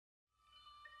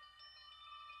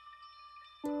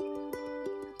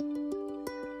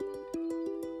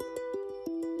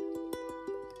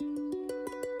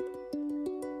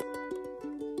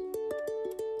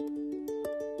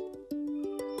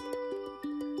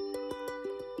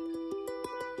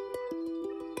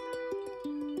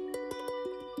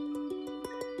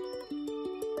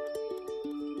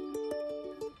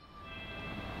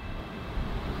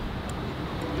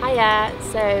Hiya,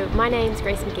 so my name's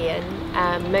Grace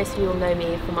McGeehan. Most of you will know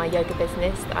me from my yoga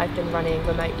business that I've been running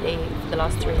remotely for the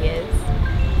last 3 years.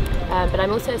 But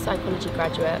I'm also a psychology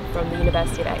graduate from the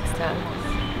University of Exeter,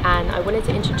 and I wanted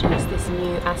to introduce this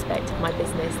new aspect of my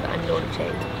business that I'm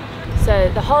launching. So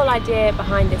the whole idea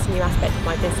behind this new aspect of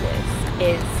my business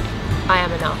is I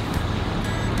am enough.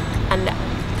 And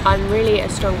I'm really a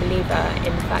strong believer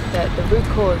in the fact that the root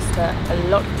cause for a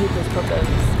lot of people's problems,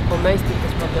 or most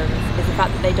people's problems, is the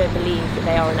fact that they don't believe that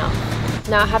they are enough.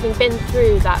 Now, having been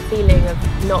through that feeling of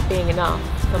not being enough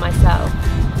for myself,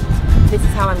 this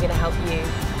is how I'm going to help you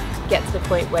get to the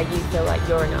point where you feel like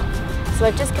you're enough. So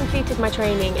I've just completed my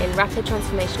training in Rapid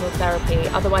Transformational Therapy,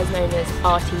 otherwise known as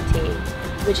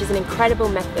RTT, which is an incredible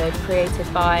method created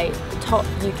by top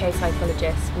UK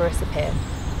psychologist Marissa Peer.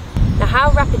 Now,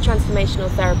 how Rapid Transformational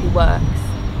Therapy works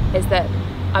is that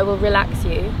I will relax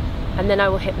you, and then I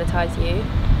will hypnotise you,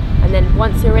 and then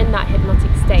once you're in that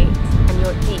hypnotic state and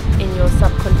you're deep in your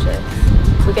subconscious,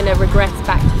 we're going to regress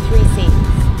back to 3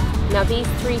 scenes. Now, these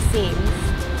 3 scenes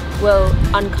will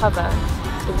uncover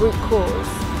the root cause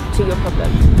to your problem,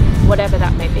 whatever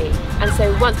that may be. And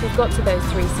so once we've got to those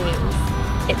 3 scenes,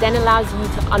 it then allows you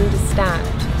to understand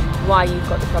why you've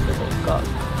got the problem that you've got.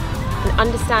 And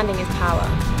understanding is power.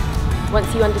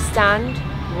 Once you understand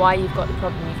why you've got the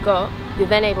problem you've got, you're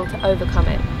then able to overcome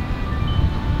it.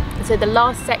 And so the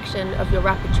last section of your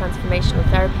Rapid Transformational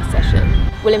Therapy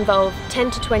session will involve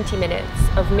 10 to 20 minutes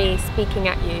of me speaking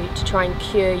at you to try and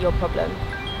cure your problem.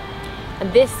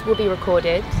 And this will be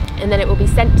recorded, and then it will be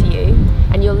sent to you,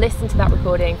 and you'll listen to that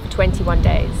recording for 21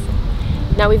 days.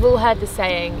 Now, we've all heard the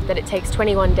saying that it takes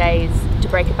 21 days to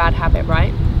break a bad habit,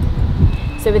 right?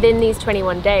 So within these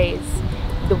 21 days,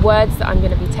 the words that I'm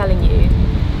going to be telling you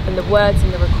and the words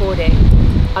in the recording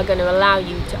are going to allow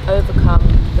you to overcome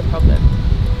the problem.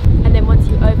 And then once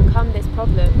you overcome this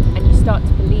problem and you start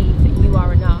to believe that you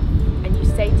are enough, and you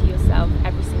say to yourself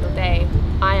every single day,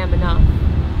 I am enough,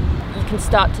 you can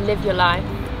start to live your life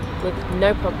with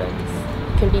no problems.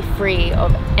 You can be free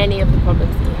of any of the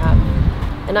problems that you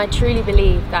have. And I truly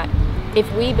believe that if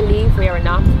we believe we are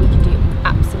enough, we can do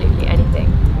absolutely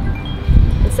anything.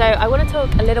 And so I want to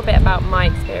talk a little bit about my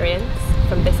experience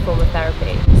from this form of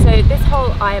therapy. So this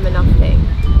whole I am enough thing,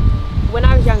 when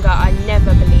I was younger, I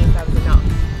never believed I was enough.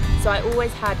 So I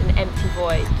always had an empty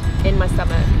void in my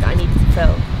stomach that I needed to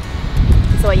fill.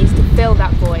 So I used to fill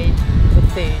that void with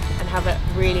food and have a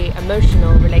really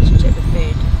emotional relationship with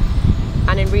food.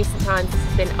 And in recent times, this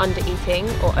has been under-eating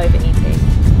or overeating.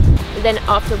 But then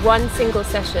after one single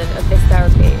session of this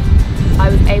therapy, I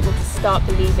was able to start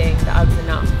believing that I was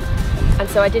enough. And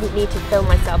so I didn't need to fill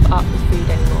myself up with food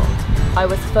anymore. I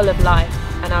was full of life,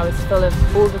 and I was full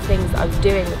of all the things that I was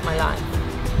doing with my life.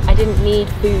 I didn't need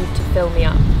food to fill me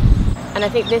up. And I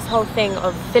think this whole thing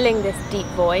of filling this deep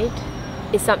void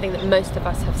is something that most of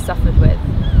us have suffered with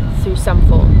through some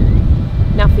form.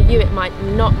 Now, for you, it might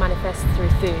not manifest through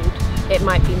food. It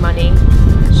might be money,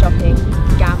 shopping,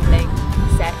 gambling,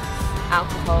 sex,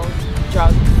 alcohol,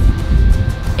 drugs.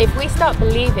 If we start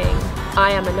believing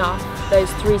I am enough,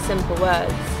 those 3 simple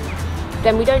words,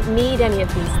 then we don't need any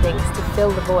of these things to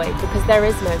fill the void, because there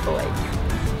is no void.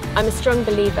 I'm a strong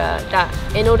believer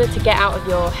that in order to get out of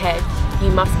your head, you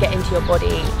must get into your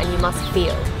body and you must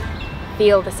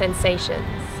feel the sensations.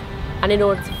 And in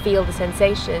order to feel the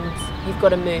sensations, you've got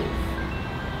to move.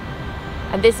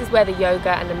 And this is where the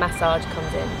yoga and the massage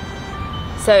comes in.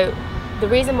 So the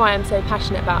reason why I'm so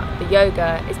passionate about the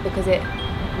yoga is because it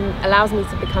allows me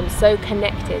to become so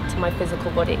connected to my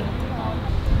physical body.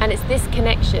 And it's this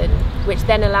connection which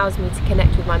then allows me to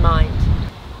connect with my mind.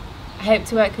 I hope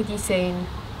to work with you soon.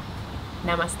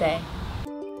 Namaste.